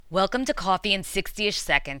Welcome to Coffee in 60-ish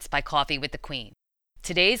Seconds by Coffee with the Queen.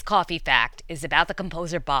 Today's coffee fact is about the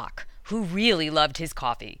composer Bach, who really loved his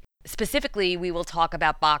coffee. Specifically, we will talk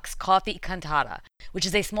about Bach's Coffee Cantata, which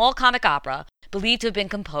is a small comic opera believed to have been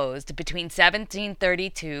composed between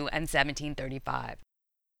 1732 and 1735.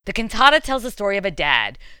 The cantata tells the story of a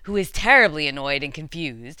dad who is terribly annoyed and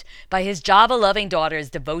confused by his Java-loving daughter's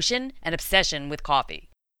devotion and obsession with coffee.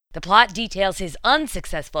 The plot details his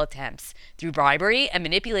unsuccessful attempts, through bribery and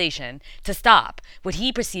manipulation, to stop what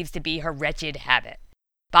he perceives to be her wretched habit.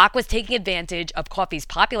 Bach was taking advantage of coffee's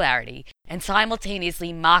popularity and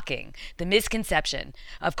simultaneously mocking the misconception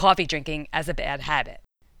of coffee drinking as a bad habit.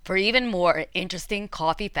 For even more interesting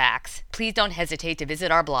coffee facts, please don't hesitate to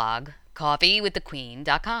visit our blog,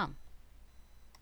 coffeewiththequeen.com.